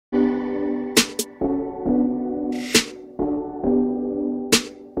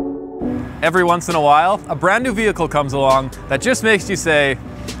Every once in a while, a brand new vehicle comes along that just makes you say,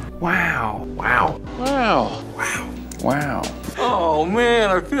 wow, wow, wow, wow, wow. Oh man,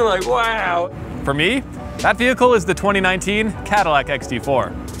 I feel like wow. For me, that vehicle is the 2019 Cadillac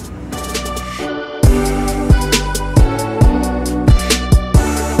XT4.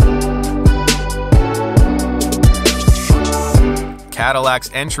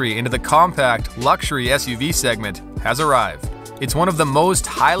 Cadillac's entry into the compact luxury SUV segment has arrived. It's one of the most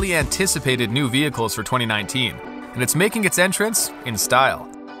highly anticipated new vehicles for 2019, and it's making its entrance in style.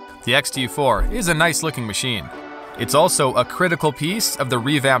 The XT4 is a nice-looking machine. It's also a critical piece of the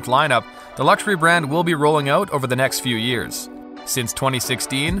revamped lineup the luxury brand will be rolling out over the next few years. Since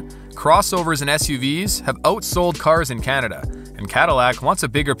 2016, crossovers and SUVs have outsold cars in Canada, and Cadillac wants a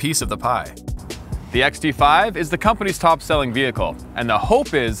bigger piece of the pie. The XT5 is the company's top-selling vehicle, and the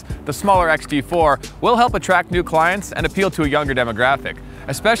hope is the smaller XT4 will help attract new clients and appeal to a younger demographic,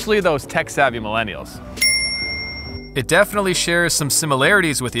 especially those tech-savvy millennials. It definitely shares some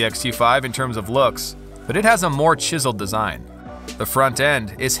similarities with the XT5 in terms of looks, but it has a more chiseled design. The front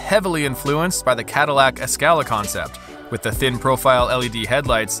end is heavily influenced by the Cadillac Escala concept, with the thin-profile LED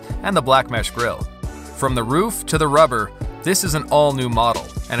headlights and the black mesh grille. From the roof to the rubber, this is an all-new model,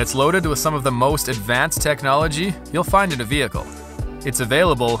 and it's loaded with some of the most advanced technology you'll find in a vehicle. It's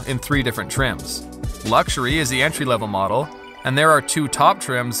available in 3 different trims. Luxury is the entry-level model, and there are 2 top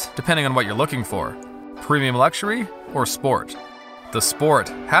trims depending on what you're looking for: Premium Luxury or Sport. The Sport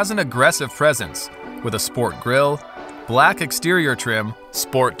has an aggressive presence, with a sport grille, black exterior trim,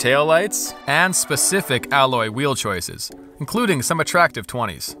 sport taillights, and specific alloy wheel choices, including some attractive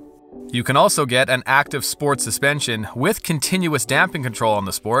 20s. You can also get an active sport suspension with continuous damping control on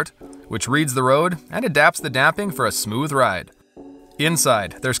the Sport, which reads the road and adapts the damping for a smooth ride.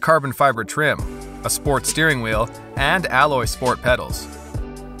 Inside, there's carbon fiber trim, a sport steering wheel, and alloy sport pedals.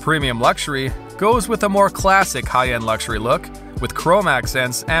 Premium Luxury goes with a more classic high-end luxury look with chrome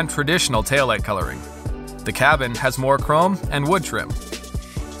accents and traditional taillight coloring. The cabin has more chrome and wood trim.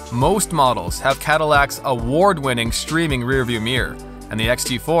 Most models have Cadillac's award-winning streaming rearview mirror, and the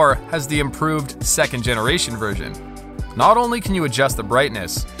XT4 has the improved 2nd generation version. Not only can you adjust the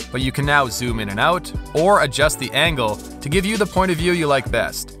brightness, but you can now zoom in and out or adjust the angle to give you the point of view you like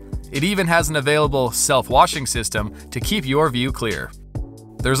best. It even has an available self-washing system to keep your view clear.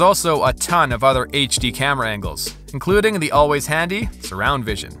 There's also a ton of other HD camera angles, including the always handy surround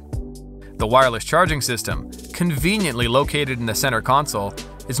vision. The wireless charging system, conveniently located in the center console,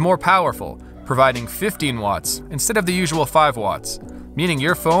 is more powerful, providing 15 watts instead of the usual 5 watts, meaning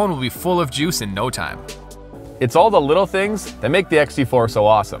your phone will be full of juice in no time. It's all the little things that make the XT4 so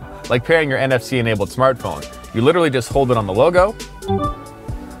awesome, like pairing your NFC-enabled smartphone. You literally just hold it on the logo,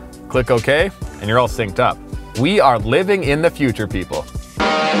 click OK, and you're all synced up. We are living in the future, people.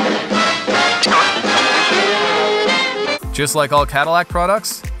 Just like all Cadillac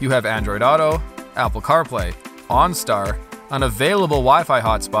products, you have Android Auto, Apple CarPlay, OnStar, an available Wi-Fi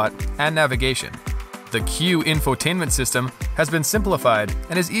hotspot, and navigation. The Q infotainment system has been simplified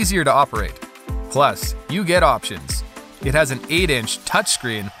and is easier to operate. Plus, you get options. It has an 8-inch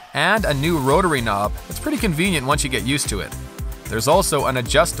touchscreen and a new rotary knob that's pretty convenient once you get used to it. There's also an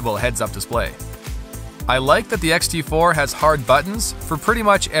adjustable heads-up display. I like that the XT4 has hard buttons for pretty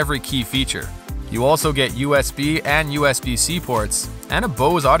much every key feature. You also get USB and USB-C ports and a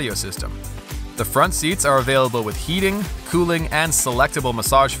Bose audio system. The front seats are available with heating, cooling, and selectable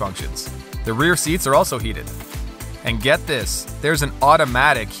massage functions. The rear seats are also heated. And get this, there's an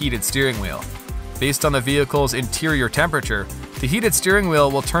automatic heated steering wheel. Based on the vehicle's interior temperature, the heated steering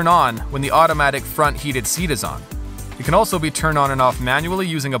wheel will turn on when the automatic front heated seat is on. It can also be turned on and off manually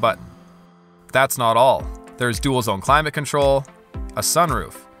using a button. That's not all. There's dual zone climate control, a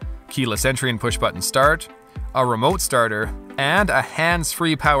sunroof, keyless entry and push button start, a remote starter, and a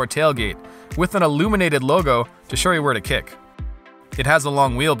hands-free power tailgate with an illuminated logo to show you where to kick. It has a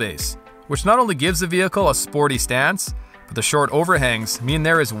long wheelbase, which not only gives the vehicle a sporty stance, but the short overhangs mean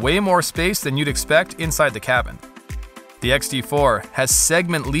there is way more space than you'd expect inside the cabin. The XT4 has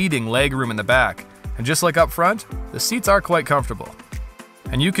segment-leading legroom in the back, and just like up front, the seats are quite comfortable.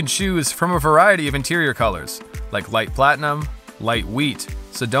 And you can choose from a variety of interior colors, like light platinum, light wheat,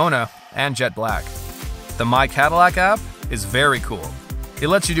 Sedona, and jet black. The My Cadillac app is very cool. It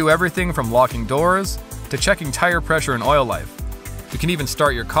lets you do everything from locking doors to checking tire pressure and oil life. You can even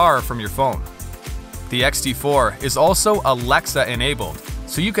start your car from your phone. The XT4 is also Alexa enabled,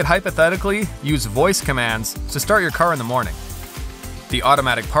 so you could hypothetically use voice commands to start your car in the morning. The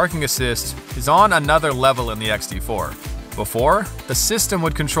automatic parking assist is on another level in the XT4. Before, the system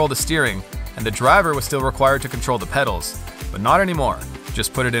would control the steering, and the driver was still required to control the pedals, but not anymore.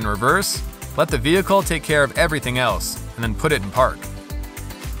 Just put it in reverse, let the vehicle take care of everything else, and then put it in park.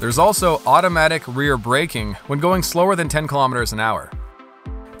 There's also automatic rear braking when going slower than 10 kilometers an hour.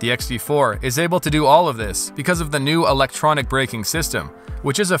 The XT4 is able to do all of this because of the new electronic braking system,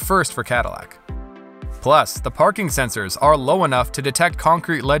 which is a first for Cadillac. Plus, the parking sensors are low enough to detect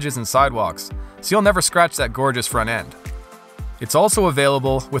concrete ledges and sidewalks, so you'll never scratch that gorgeous front end. It's also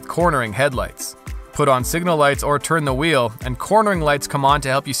available with cornering headlights. Put on signal lights or turn the wheel, and cornering lights come on to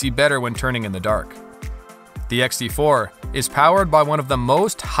help you see better when turning in the dark. The XT4 is powered by one of the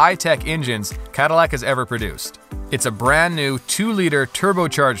most high-tech engines Cadillac has ever produced. It's a brand new 2-liter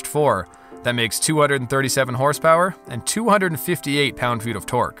turbocharged 4 that makes 237 horsepower and 258 pound-feet of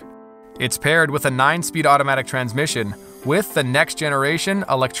torque. It's paired with a 9-speed automatic transmission with the next-generation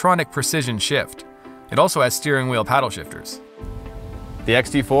electronic precision shift. It also has steering wheel paddle shifters. The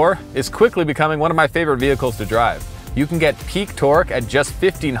XT4 is quickly becoming one of my favorite vehicles to drive. You can get peak torque at just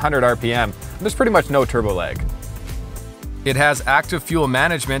 1500 RPM, and there's pretty much no turbo lag. It has active fuel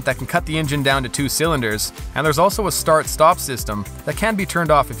management that can cut the engine down to 2 cylinders, and there's also a start-stop system that can be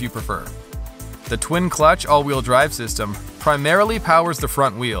turned off if you prefer. The twin-clutch all-wheel drive system primarily powers the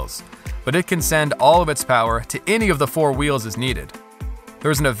front wheels, but it can send all of its power to any of the 4 wheels as needed.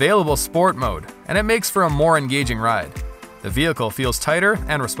 There's an available sport mode, and it makes for a more engaging ride. The vehicle feels tighter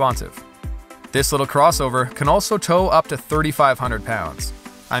and responsive. This little crossover can also tow up to 3,500 pounds.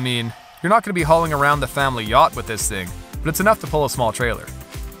 I mean, you're not going to be hauling around the family yacht with this thing, but it's enough to pull a small trailer.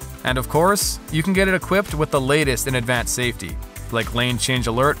 And of course, you can get it equipped with the latest in advanced safety, like lane change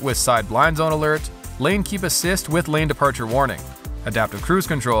alert with side blind zone alert, lane keep assist with lane departure warning, adaptive cruise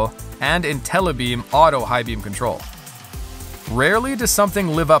control, and IntelliBeam auto high beam control. Rarely does something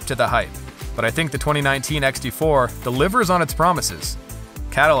live up to the hype, but I think the 2019 XT4 delivers on its promises.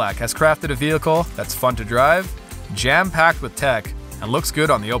 Cadillac has crafted a vehicle that's fun to drive, jam-packed with tech, and looks good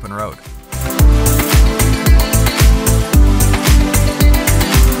on the open road.